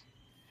else?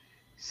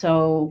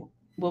 So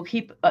we'll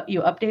keep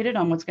you updated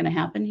on what's going to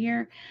happen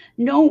here.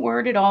 No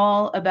word at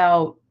all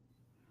about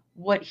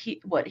what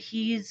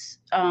he's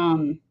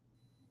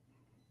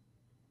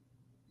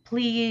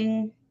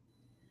pleading.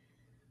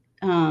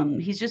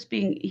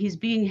 He's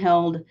being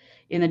held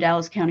in the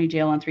Dallas County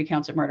Jail on 3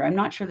 counts of murder. I'm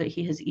not sure that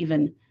he has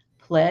even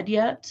pled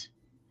yet.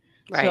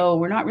 Right. So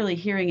we're not really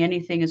hearing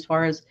anything as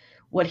far as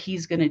what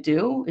he's going to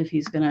do, if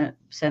he's going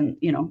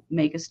to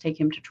make us take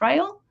him to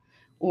trial,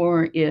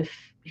 or if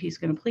he's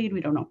going to plead.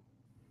 We don't know.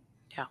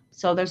 Yeah.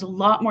 So there's a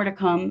lot more to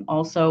come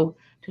also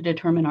to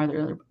determine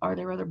are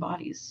there other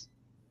bodies.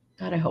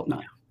 God, I hope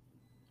not.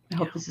 I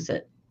hope this is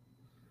it.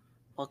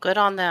 Well, good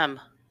on them.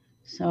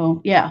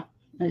 So, yeah.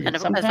 And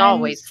as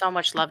always, so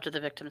much love to the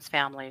victims'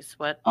 families.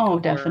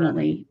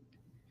 Definitely.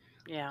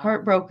 Yeah.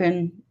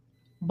 Heartbroken,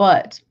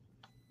 but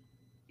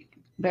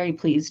very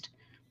pleased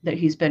that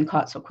he's been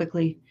caught so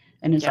quickly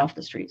and is off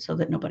the street so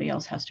that nobody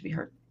else has to be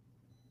hurt.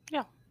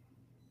 Yeah.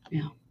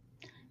 Yeah.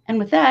 And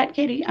with that,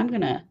 Katie, I'm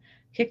going to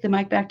kick the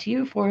mic back to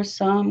you for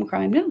some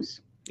crime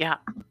news. Yeah.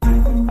 So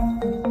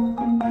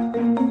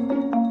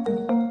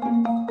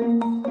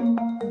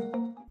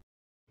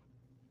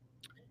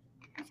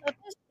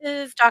this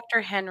is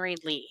Dr. Henry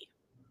Lee.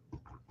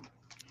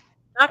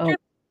 Dr. Lee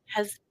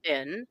has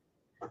been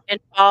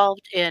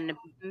involved in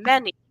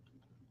many,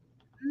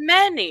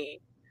 many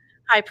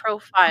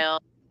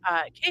high-profile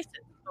cases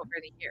over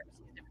the years.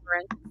 He's a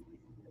forensic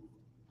scientist,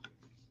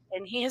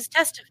 and he has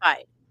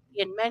testified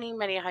in many,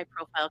 many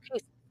high-profile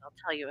cases. I'll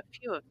tell you a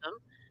few of them.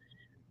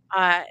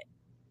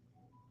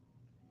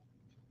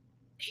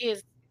 He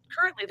is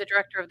currently the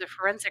director of the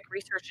Forensic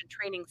Research and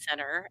Training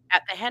Center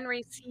at the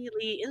Henry C.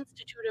 Lee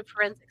Institute of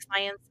Forensic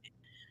Science,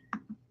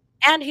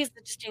 and he's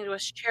the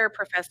distinguished chair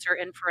professor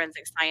in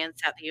forensic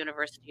science at the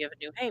University of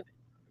New Haven.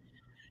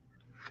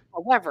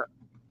 However,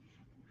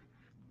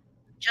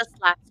 just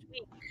last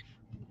week,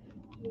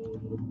 he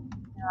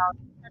announced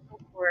in federal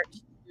court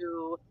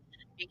to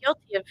be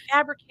guilty of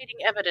fabricating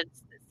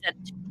evidence that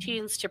sent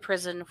teens to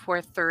prison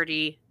for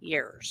 30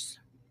 years.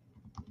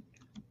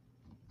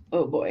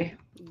 Oh boy.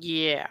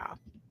 Yeah.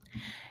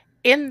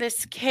 In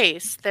this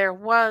case, there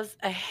was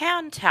a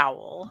hand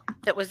towel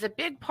that was a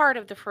big part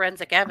of the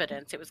forensic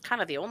evidence. It was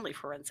kind of the only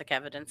forensic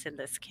evidence in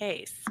this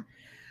case.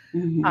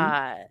 Mm-hmm.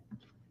 Uh,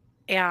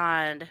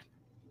 and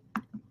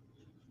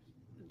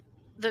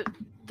the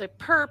the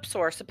perps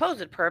or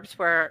supposed perps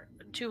were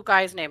two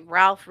guys named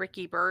Ralph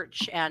Ricky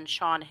Birch and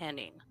Sean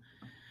Henning.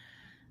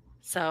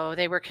 So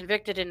they were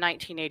convicted in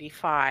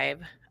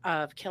 1985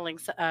 of killing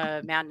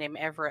a man named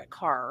Everett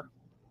Carr,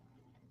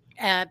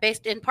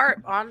 based in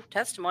part on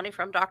testimony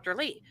from Dr.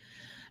 Lee.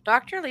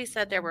 Dr. Lee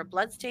said there were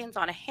bloodstains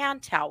on a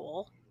hand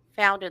towel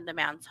found in the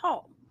man's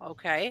home.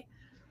 Okay,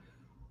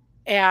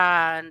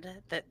 and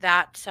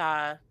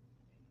that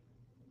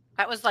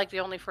was like the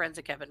only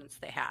forensic evidence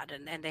they had,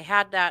 and they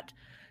had that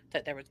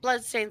there was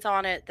bloodstains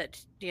on it. That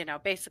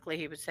basically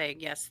he was saying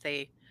yes,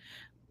 they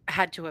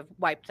had to have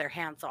wiped their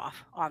hands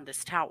off on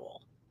this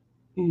towel.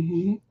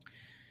 Mm-hmm.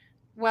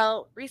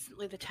 Well,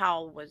 recently the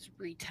towel was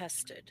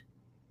retested.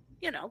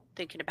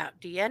 Thinking about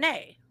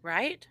DNA,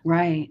 right?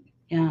 Right.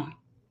 Yeah.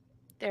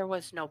 There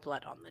was no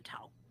blood on the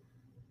towel.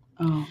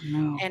 Oh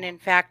And no. in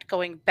fact,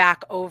 going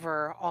back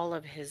over all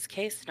of his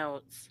case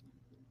notes,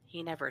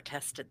 he never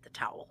tested the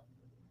towel.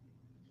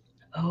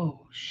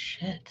 Oh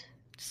shit.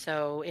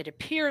 So it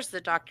appears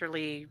that Dr.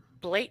 Lee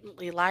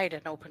blatantly lied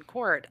in open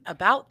court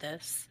about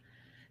this,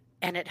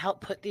 and it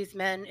helped put these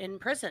men in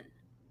prison.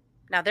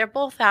 Now they're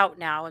both out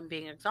now and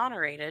being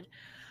exonerated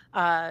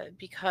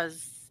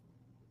because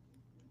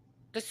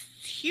this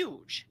is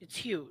huge. It's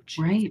huge. It's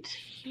Right. a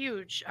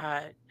huge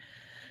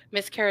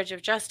miscarriage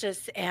of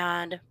justice,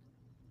 and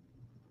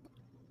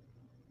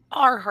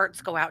our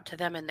hearts go out to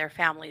them and their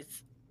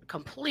families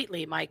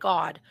completely. My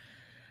God,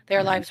 their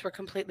Right. lives were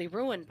completely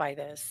ruined by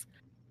this.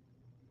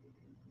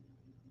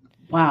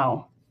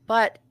 Wow.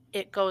 But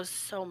it goes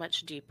so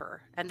much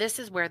deeper. And this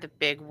is where the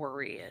big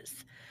worry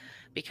is.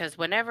 Because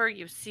whenever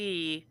you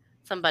see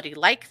somebody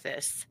like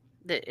this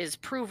that is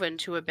proven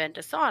to have been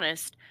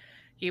dishonest,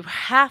 you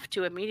have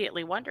to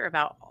immediately wonder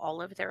about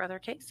all of their other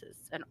cases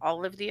and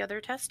all of the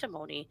other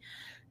testimony.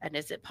 And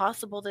is it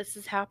possible this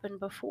has happened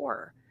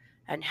before?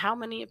 And how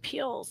many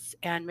appeals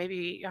and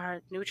maybe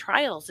new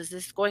trials is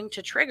this going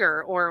to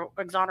trigger, or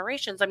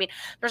exonerations? I mean,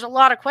 there's a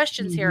lot of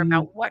questions here Mm-hmm.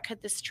 about what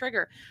could this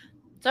trigger.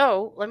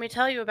 So let me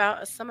tell you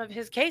about some of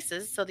his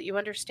cases so that you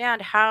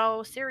understand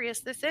how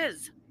serious this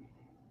is.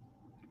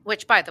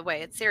 Which, by the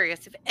way, it's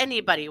serious if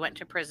anybody went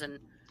to prison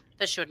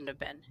that shouldn't have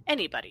been.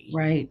 Anybody.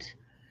 Right.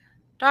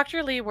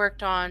 Dr. Lee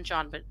worked on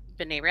John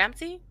Benet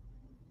Ramsey,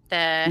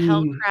 the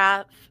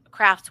Mm.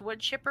 Crafts wood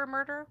chipper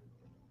murder,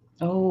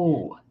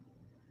 Oh.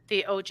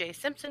 the O.J.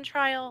 Simpson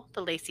trial,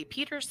 the Lacey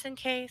Peterson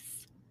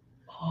case,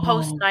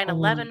 post Oh.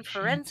 9/11 Holy shit.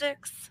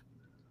 forensics,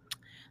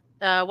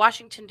 the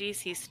Washington,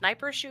 D.C.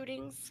 sniper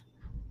shootings,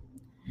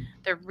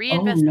 the Oh no.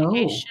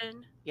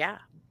 reinvestigation, yeah,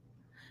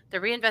 the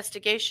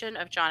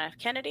reinvestigation of John F.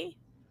 Kennedy.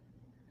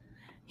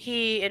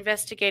 He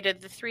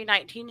investigated the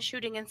 319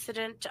 shooting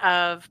incident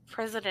of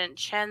President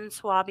Chen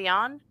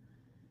Shui-bian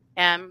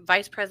and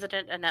Vice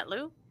President Annette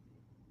Lu.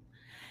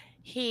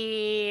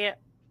 He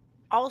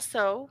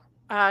also,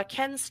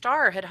 Ken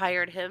Starr had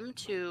hired him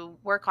to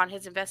work on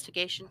his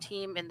investigation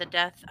team in the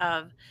death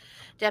of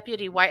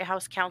Deputy White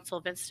House counsel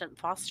Vincent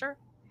Foster,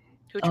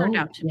 who turned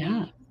Oh out to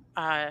yeah.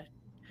 be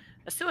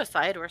a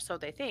suicide, or so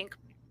they think.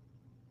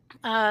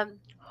 Um,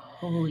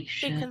 Holy he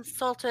shit.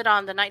 consulted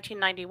on the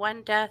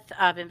 1991 death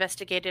of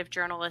investigative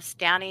journalist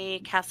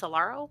Danny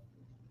Casolaro.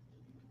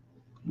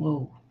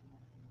 Whoa.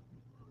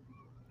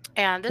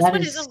 And this That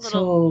one is is a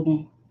little,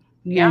 so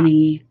yeah,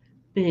 many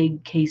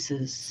big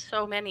cases.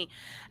 so many.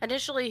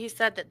 Initially, he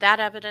said that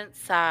evidence,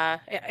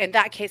 in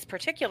that case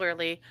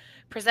particularly,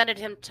 presented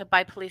him to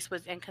by police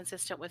was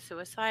inconsistent with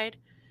suicide,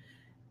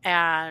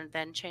 and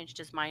then changed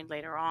his mind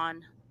later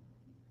on.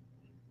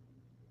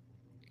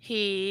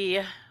 He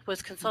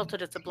was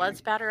consulted as a blood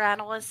spatter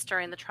analyst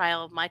during the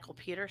trial of Michael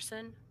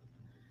Peterson,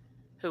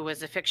 who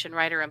was a fiction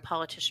writer and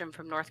politician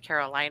from North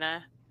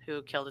Carolina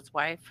who killed his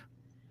wife.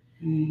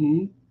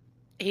 Mm-hmm.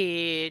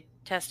 He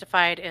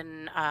testified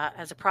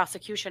as a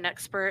prosecution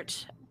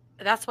expert.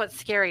 That's what's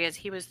scary, is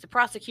he was the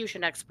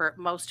prosecution expert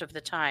most of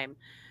the time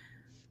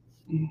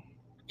Mm.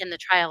 in the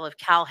trial of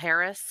Cal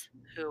Harris,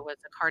 who was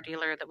a car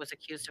dealer that was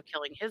accused of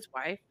killing his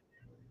wife.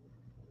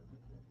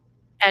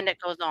 And it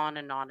goes on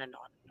and on and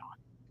on and on.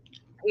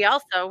 He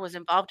also was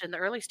involved in the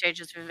early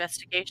stages of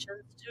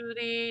investigations to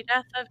the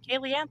death of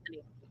Kaylee Anthony.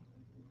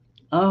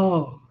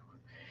 Oh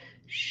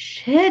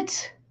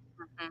shit.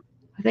 Mhm.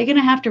 Are they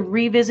gonna have to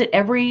revisit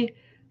every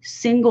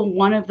single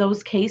one of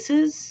those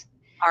cases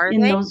Are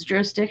in they? those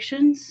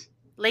jurisdictions?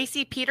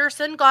 Lacey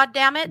Peterson, God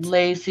damn it.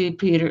 Lacey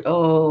Peter.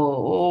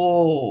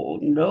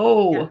 Oh Yeah.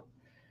 no.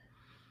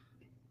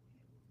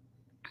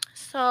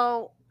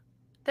 So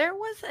there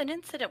was an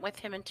incident with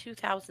him in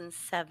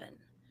 2007.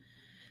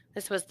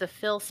 This was the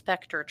Phil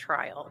Spector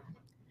trial.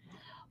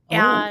 Oh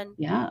And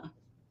yeah.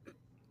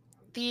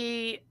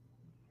 the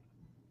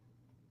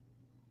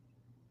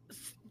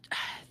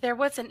there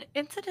was an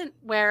incident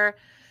where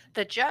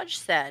The judge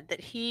said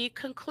that he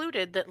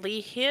concluded that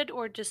Lee hid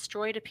or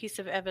destroyed a piece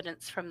of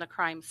evidence from the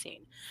crime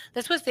scene.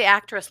 This was the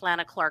actress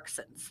Lana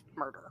Clarkson's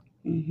murder.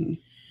 Mm-hmm.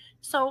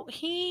 So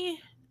he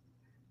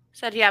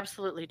said he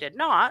absolutely did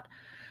not,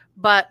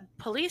 but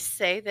police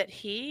say that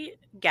he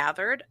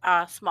gathered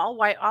a small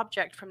white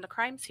object from the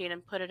crime scene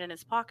and put it in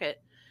his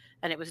pocket,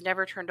 and it was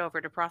never turned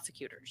over to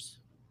prosecutors.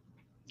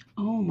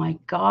 Oh my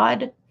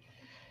God.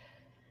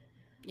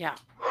 Yeah.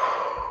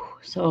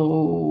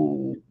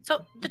 So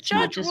the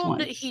judge ruled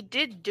that he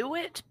did do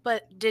it,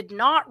 but did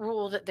not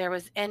rule that there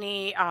was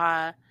any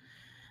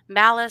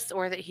malice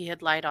or that he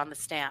had lied on the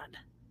stand.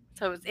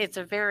 So it's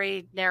a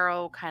very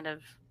narrow kind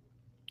of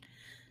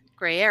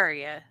gray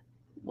area.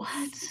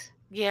 What?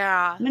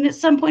 Yeah. I mean, at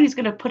some point he's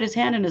going to put his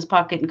hand in his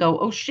pocket and go,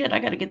 oh shit, I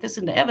got to get this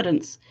into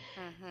evidence.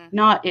 Mm-hmm.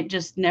 Not, it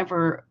just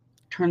never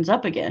turns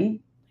up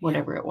again,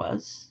 whatever it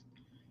was.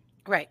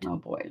 Right. Oh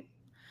boy.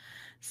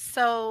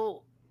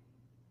 So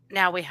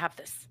now we have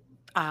this,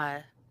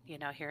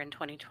 here in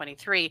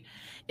 2023.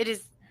 It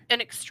is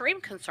an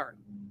extreme concern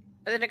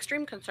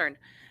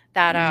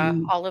that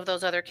all of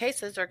those other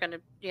cases are going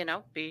to,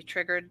 be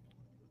triggered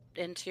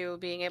into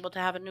being able to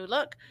have a new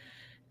look.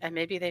 And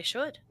maybe they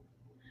should.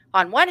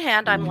 On one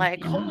hand, I'm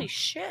like, holy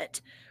shit,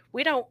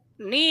 we don't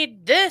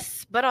need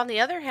this. But on the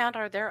other hand,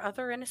 are there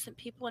other innocent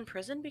people in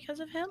prison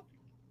because of him?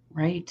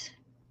 Right.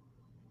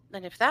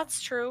 And if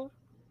that's true,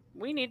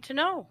 we need to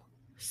know.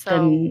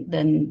 So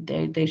then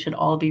they should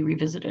all be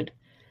revisited.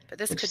 But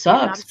this could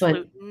sucks, be an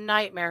absolute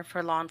nightmare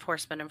for law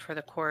enforcement and for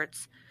the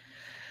courts.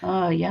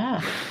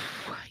 Yeah.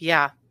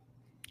 Yeah.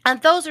 And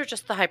those are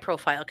just the high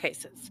profile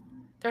cases.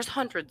 There's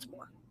hundreds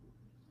more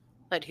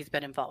that he's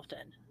been involved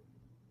in.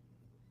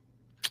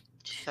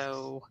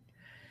 So,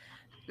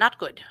 not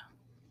good.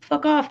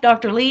 Fuck off,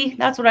 Dr. Lee.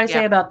 That's what I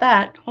say about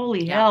that.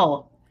 Holy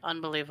hell.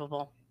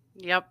 Unbelievable.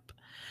 Yep.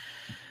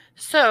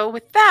 So,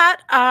 with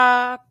that,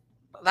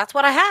 that's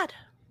what I had.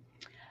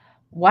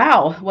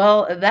 Wow.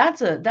 Well,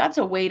 that's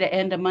a way to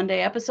end a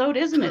Monday episode,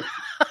 isn't it?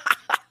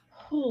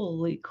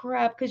 Holy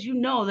crap. Because you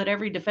know that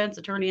every defense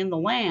attorney in the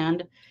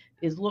land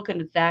is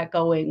looking at that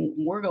going,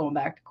 we're going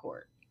back to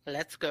court.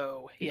 Let's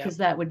go. Because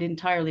that would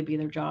entirely be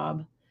their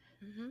job.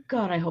 Mm-hmm.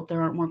 God, I hope there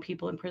aren't more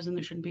people in prison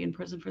that shouldn't be in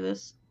prison for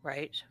this.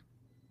 Right.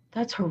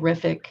 That's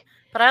horrific.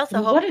 But I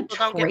also hope people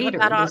don't get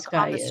put out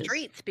on the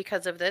streets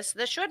because of this.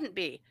 This shouldn't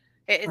be.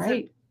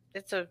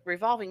 It's a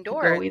revolving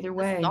door. Go either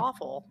way. This is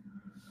awful.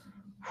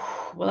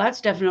 Well,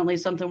 that's definitely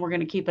something we're going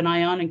to keep an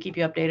eye on and keep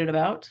you updated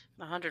about.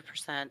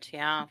 100%,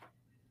 yeah.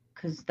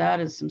 Because that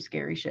is some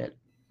scary shit.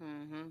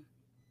 Mm-hmm.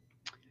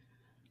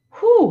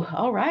 Whew.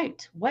 All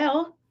right.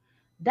 Well,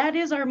 that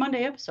is our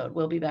Monday episode.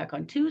 We'll be back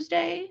on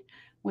Tuesday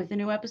with a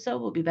new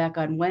episode. We'll be back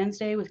on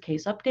Wednesday with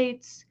case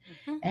updates.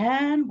 Mm-hmm.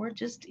 And we're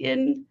just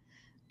in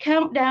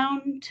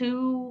countdown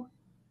to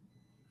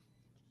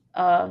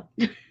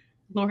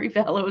Lori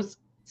Vallow's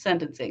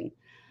sentencing.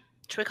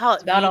 Should we call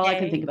it That's about all I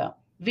can think about.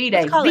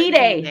 V-Day.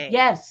 V-Day.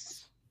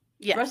 Yes.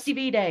 Rusty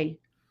V-Day.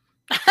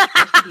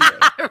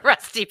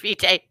 Rusty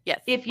V-Day.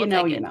 Yes. If you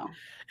know, you know.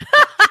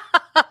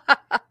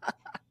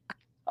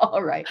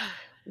 All right.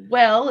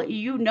 Well,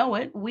 you know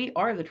it. We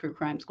are the True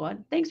Crime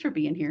Squad. Thanks for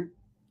being here.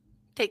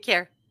 Take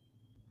care.